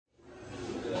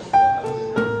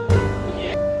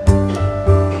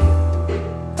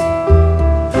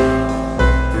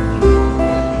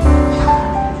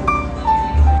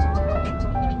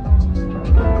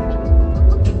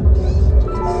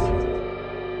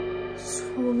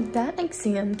So that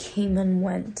exam came and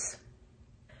went.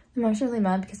 I'm actually really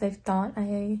mad because I thought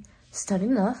I studied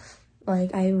enough.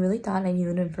 Like, I really thought I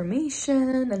knew the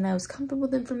information and I was comfortable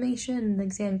with the information, and the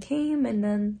exam came and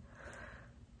then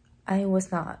I was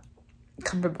not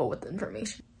comfortable with the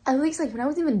information. At least, like, when I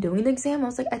was even doing the exam, I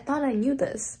was like, I thought I knew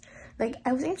this. Like,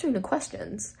 I was answering the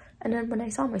questions, and then when I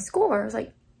saw my score, I was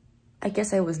like, I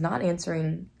guess I was not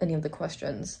answering any of the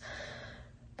questions.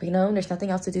 But you know, there's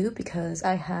nothing else to do because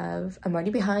I'm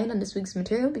already behind on this week's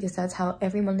material because that's how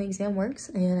every Monday exam works,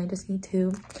 and I just need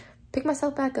to pick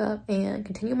myself back up and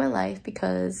continue my life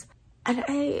because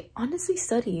I honestly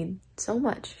studied so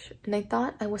much, and I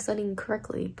thought I was studying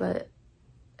correctly, but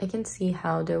I can see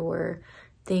how there were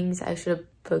things I should have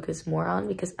focused more on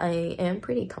because I am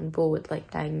pretty comfortable with like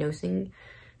diagnosing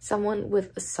someone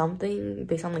with something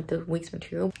based on like the week's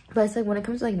material. But it's like when it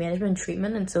comes to like management and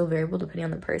treatment and so variable depending on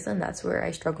the person, that's where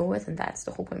I struggle with, and that's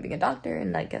the whole point of being a doctor,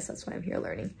 and I guess that's why I'm here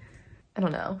learning. I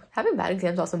don't know. Having bad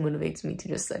exams also motivates me to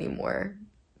just study more.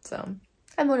 So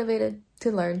I'm motivated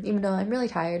to learn, even though I'm really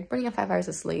tired, running on 5 hours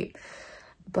of sleep,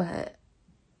 but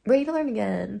ready to learn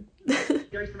again.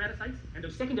 Secondary spermatocytes, and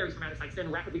those secondary spermatocytes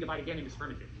then rapidly divide again into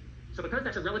spermatids. So because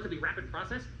that's a relatively rapid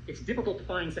process, it's difficult to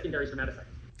find secondary spermatocytes.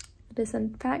 It is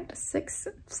in fact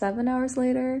 6-7 hours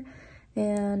later,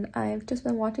 and I've just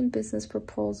been watching Business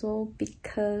Proposal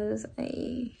because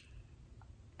I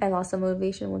lost some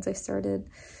motivation once I started.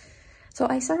 So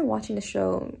I started watching the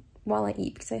show while I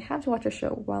eat because I have to watch a show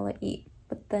while I eat,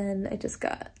 but then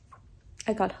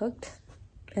I got hooked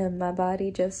and my body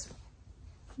just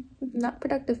not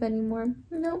productive anymore.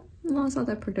 Nope, lost all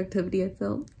that productivity I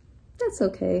felt. That's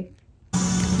okay.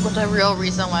 But the real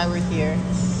reason why we're here.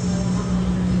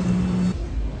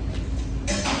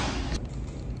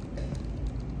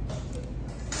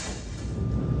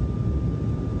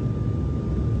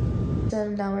 So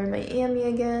now we're in Miami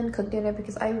again, cook dinner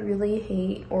because I really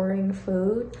hate ordering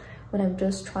food when I'm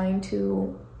just trying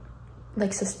to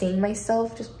like sustain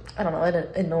myself. Just, I don't know,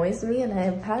 it annoys me, and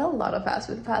I've had a lot of fast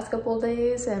food the past couple of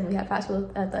days, and we had fast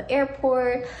food at the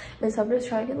airport, and so I'm just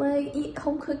trying to like eat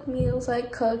home cooked meals I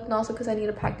cooked, and also because I need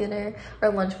to pack dinner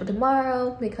or lunch for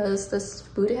tomorrow because this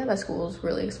food they have at school is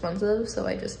really expensive, so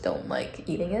I just don't like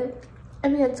eating it. I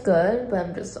mean, it's good, but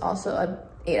I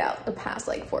ate out the past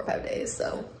like 4 or 5 days,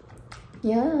 so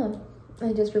yeah.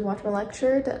 I just rewatched my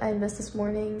lecture that I missed this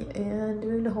morning and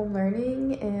doing the home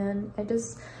learning, and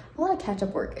a lot of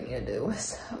catch-up work I need to do,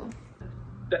 so.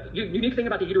 The unique thing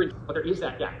about the uterine, but there is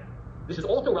that gap. This is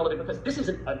also relevant because this is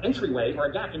an entryway or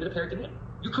a gap into the peritoneum.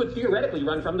 You could theoretically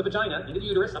run from the vagina into the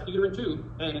uterus, up the uterine tube,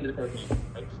 and into the peritoneum.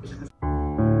 Right? This is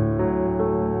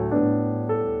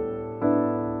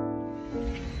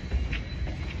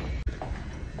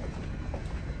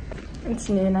It's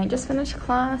noon. I just finished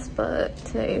class, but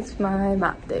today's my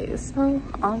math day, so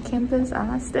on campus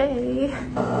I stay.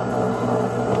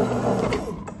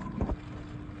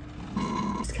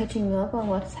 Just catching up on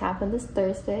what's happened this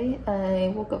Thursday.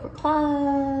 I woke up for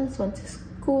class, went to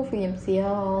school for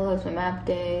EMCL, that was my math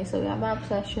day, so we got math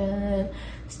session,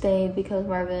 stayed because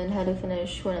Marvin had to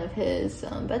finish one of his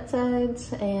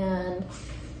bedsides, and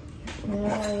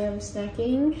now I am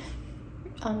snacking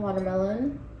on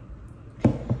watermelon.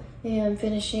 And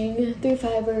finishing through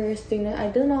fibers, I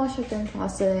did not watch during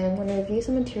class today. I'm going to review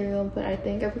some material, but I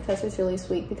think our professor's really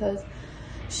sweet because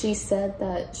she said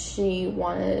that she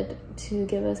wanted to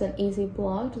give us an easy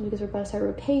block just because we're about to start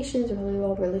rotations. We're probably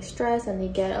all really stressed, and they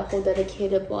get a whole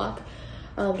dedicated block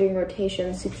during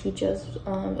rotations to teach us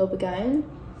OB-GYN.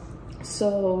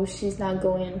 So she's not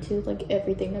going into like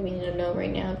everything that we need to know right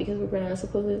now because we're going to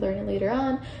supposedly learn it later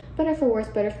on. Better for worse,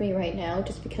 better for me right now,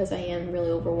 just because I am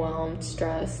really overwhelmed,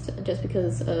 stressed, just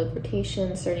because of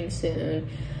rotation starting soon,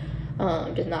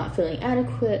 just not feeling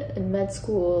adequate in med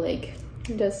school, like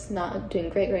just not doing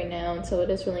great right now. And so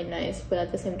it is really nice, but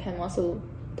at the same time also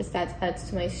that adds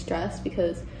to my stress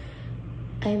because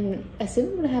I'm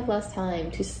assuming I'm going to have less time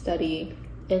to study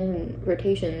in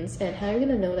rotations, and how are you going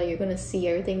to know that you're going to see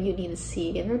everything you need to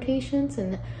see in rotations?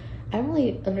 And I don't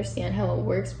really understand how it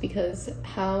works because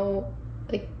how,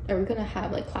 like, are we going to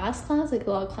have like class, like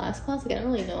a lot of class? Like, I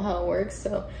don't really know how it works.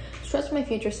 So stress for my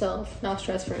future self, not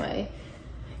stress for my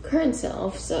current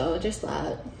self. So just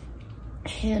that.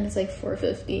 And it's like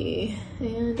 4:50,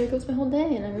 and there goes my whole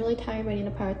day, and I'm really tired, but I need to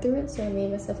power through it. So I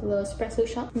made myself a little espresso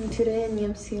shot. And today in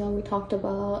EMCL we talked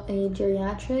about a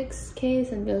geriatrics case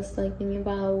and just like thinking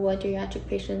about what geriatric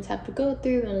patients have to go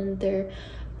through and their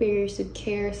barriers to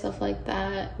care, stuff like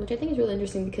that, which I think is really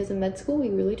interesting because in med school we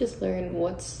really just learn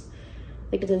what's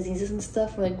like the diseases and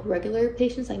stuff from like regular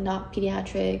patients, like not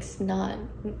pediatrics, not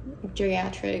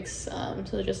geriatrics,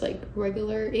 so just like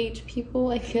regular age people,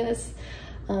 I guess.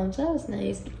 So that was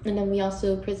nice. And then we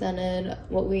also presented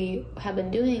what we have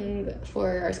been doing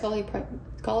for our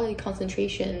scholarly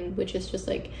concentration, which is just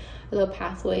like a little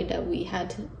pathway that we had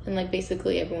to, and like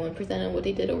basically everyone presented what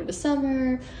they did over the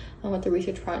summer and what the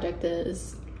research project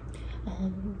is.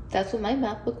 That's what my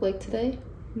map looked like today,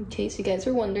 in case you guys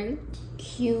are wondering.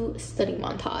 Cue study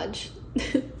montage.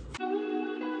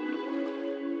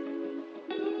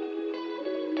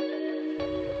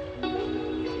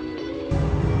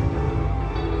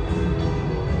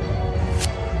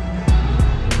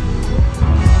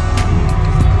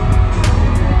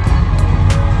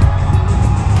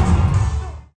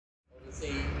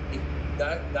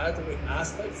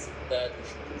 Aspects that we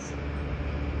should consider.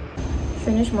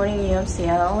 Finished morning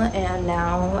UMCL and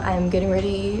now I'm getting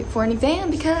ready for an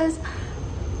exam because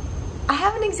I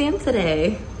have an exam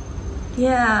today.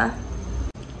 Yeah.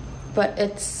 But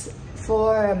it's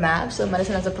for MAP, so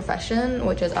medicine as a profession,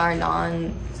 which is our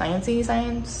non-sciencey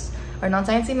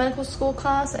medical school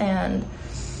class, and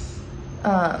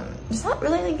it's not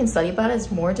really anything you can study about it. It's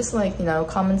more just like, you know,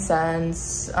 common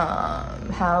sense,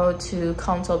 how to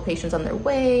consult patients on their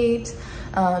weight,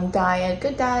 diet,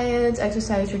 good diets,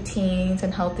 exercise routines,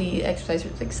 and healthy exercise,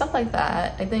 like stuff like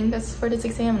that. I think that's for this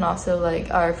exam, and also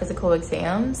like our physical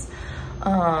exams.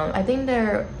 I think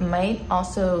there might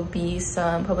also be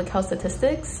some public health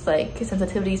statistics, like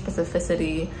sensitivity,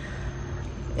 specificity,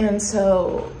 and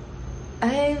so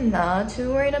I'm not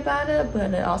too worried about it,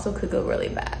 but it also could go really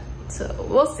bad. So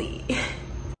we'll see.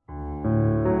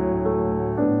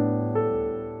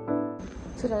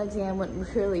 So that exam went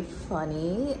really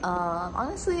funny.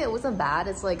 Honestly, it wasn't bad.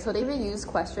 It's like, so they reused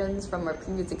questions from our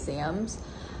previous exams,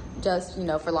 just, you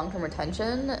know, for long-term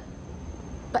retention.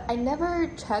 But I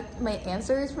never checked my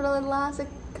answers for the last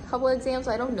couple of exams,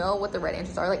 so I don't know what the right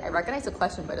answers are. Like, I recognize the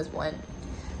question, but I just went.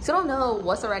 So I don't know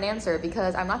what's the right answer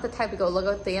because I'm not the type to go look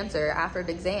up the answer after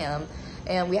the exam.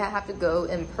 And we have to go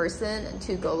in person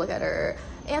to go look at our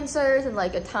answers and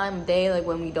like a time of day, like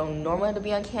when we don't normally have to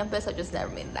be on campus. I just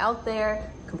never made it out there.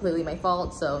 Completely my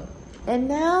fault. So, and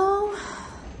now,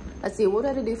 let's see, what do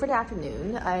I have to do for the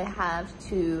afternoon?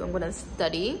 I'm gonna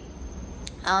study,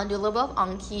 do a little bit of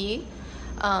Anki,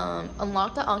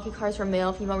 unlock the Anki cards for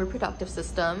male-female reproductive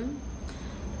system,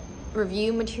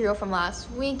 review material from last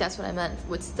week. That's what I meant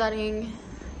with studying.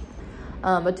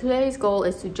 But today's goal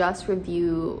is to just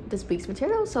review this week's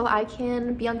material so I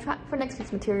can be on track for next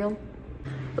week's material.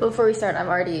 But before we start, I'm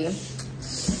already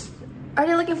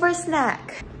looking for a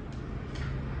snack.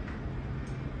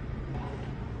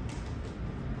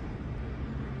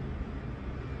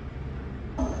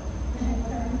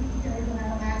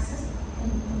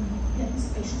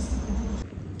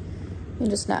 I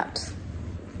just napped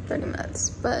 30 minutes,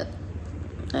 but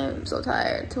I'm so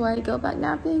tired. Do I go back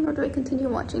napping or do I continue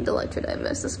watching the lecture that I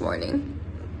missed this morning?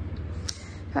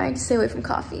 Trying to stay away from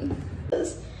coffee.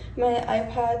 My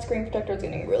iPad screen protector is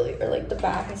getting really, or like the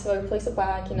back, and so I replaced the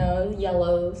back, you know,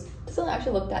 yellows. It doesn't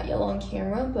actually look that yellow on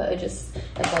camera, but it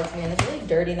bugs me, and it's really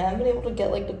dirty, and I haven't been able to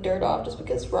get like the dirt off just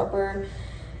because it's rubber.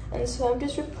 And so I'm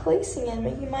just replacing it,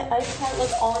 making my iPad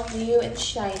look all new and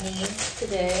shiny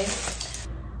today.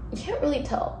 You can't really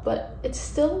tell, but it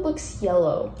still looks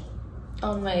yellow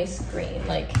on my screen.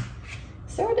 Like,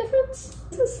 is there a difference?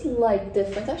 This is slight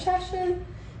difference.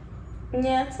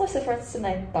 Yeah, it's less difference than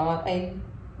I thought.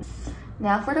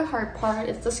 Now for the hard part,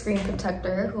 it's the screen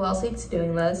protector. Who else hates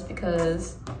doing this?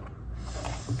 Because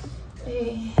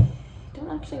I don't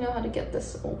actually know how to get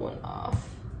this old one off.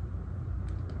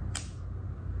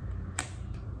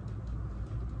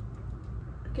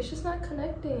 It's just not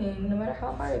connecting, no matter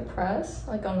how hard I press,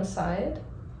 like on the side.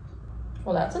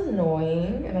 Well, that's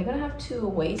annoying. Am I gonna have to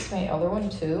waste my other one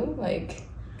too? Like,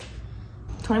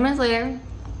 20 minutes later,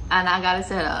 and I gotta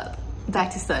set up,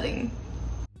 back to studying.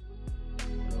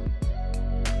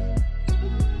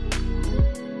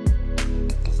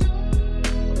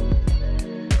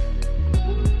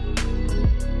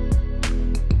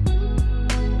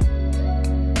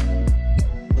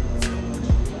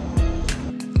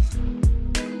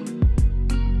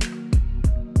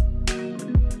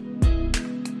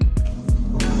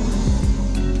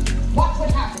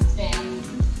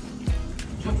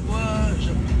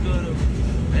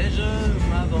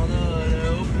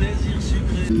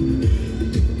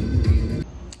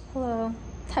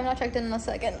 Checked in a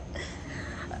second.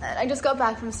 And I just got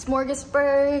back from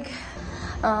Smorgasburg,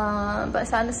 but I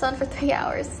sat in the sun for 3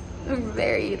 hours.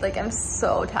 I'm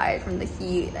so tired from the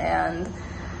heat, and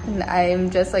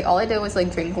I'm just like, all I did was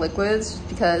like drink liquids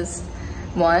because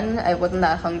 1, I wasn't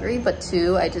that hungry, but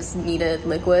 2, I just needed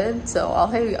liquid. So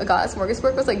all I got at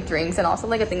Smorgasburg was like drinks and also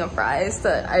like a thing of fries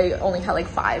that I only had like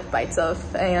 5 bites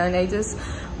of, and I just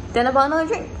Then I bought another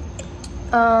drink.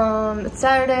 It's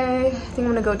Saturday. I think I'm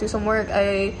gonna go do some work.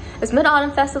 It's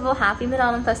Mid-Autumn Festival. Happy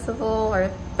Mid-Autumn Festival.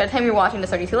 Or by the time you're watching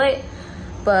this, it's already too late.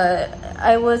 But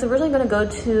I was originally gonna go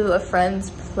to a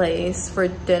friend's place for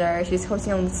dinner. She's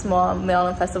hosting a small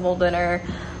Mid-Autumn Festival dinner.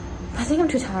 I think I'm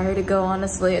too tired to go,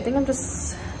 honestly. I think I'm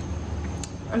just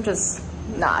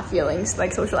not feeling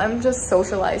like social. I'm just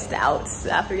socialized out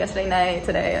after yesterday night,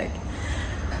 today. Like,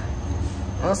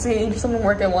 we'll see. Some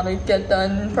work I want to get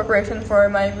done in preparation for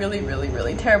my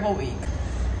really terrible week.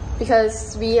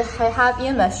 Because I have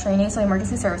EMS training, so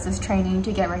emergency services training,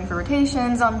 to get ready for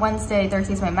rotations on Wednesday.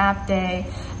 Thursday is my MAP day.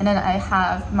 And then I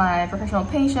have my professional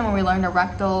patient where we learned a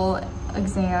rectal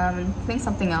exam and I think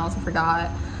something else, I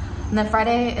forgot. And then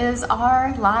Friday is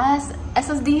our last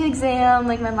SSD exam,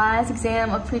 like my last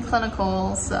exam of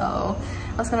preclinicals. So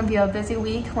it's gonna be a busy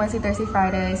week, Wednesday, Thursday,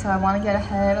 Friday. So I wanna get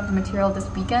ahead of the material this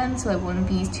weekend so I wouldn't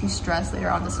be too stressed later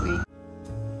on this week.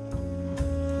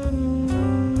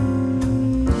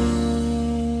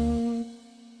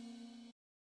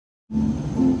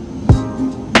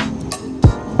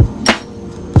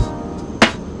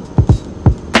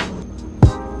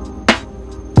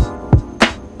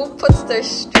 Who puts their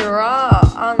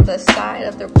straw on the side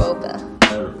of their boba?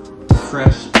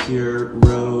 Fresh, pure,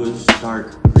 rose,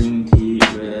 dark green tea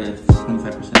with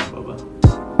 25% boba.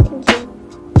 Thank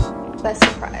you. Best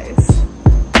surprise.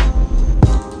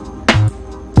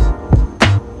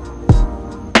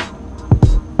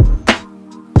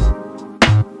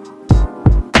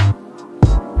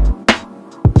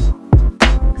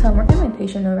 So I'm working on my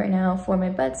patient note right now for my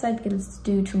bedside because it's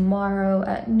due tomorrow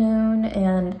at noon,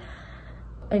 and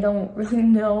I don't really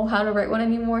know how to write one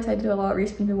anymore, so I do a lot of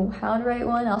research into how to write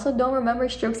one. I also don't remember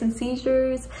strokes and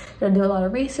seizures, so I do a lot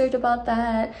of research about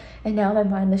that, and now my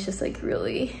mind is just like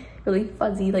really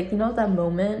fuzzy. Like, you know that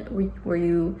moment where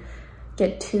you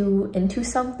get too into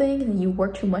something and you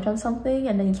work too much on something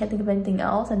and then you can't think of anything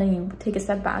else, and then you take a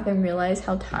step back and realize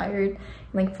how tired and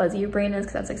like fuzzy your brain is,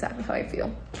 because that's exactly how I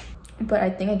feel. But I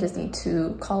think I just need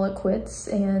to call it quits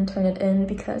and turn it in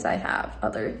because I have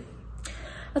other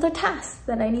tasks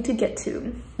that I need to get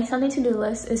to. My Sunday to-do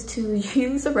list is to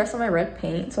use the rest of my red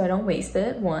paint so I don't waste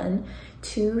it. 1,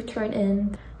 2, turn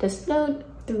in this note.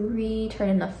 3, turn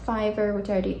in the fiver, which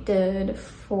I already did.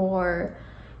 4,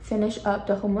 finish up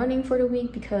the home learning for the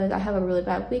week because I have a really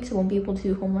bad week, so I won't be able to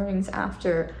do home learnings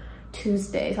after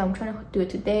Tuesday. So I'm trying to do it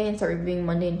today and start reviewing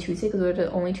Monday and Tuesday because those are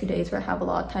the only 2 days where I have a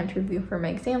lot of time to review for my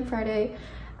exam Friday.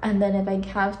 And then if I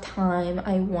have time,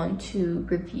 I want to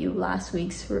review last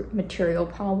week's material,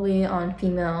 probably on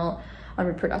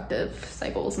reproductive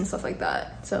cycles and stuff like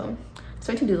that. So it's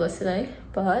my to-do list today,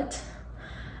 but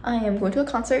I am going to a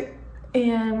concert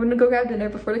and we're gonna go grab dinner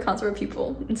before the concert with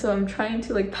people. And so I'm trying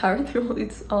to like power through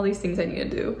all these things I need to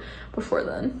do before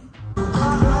then.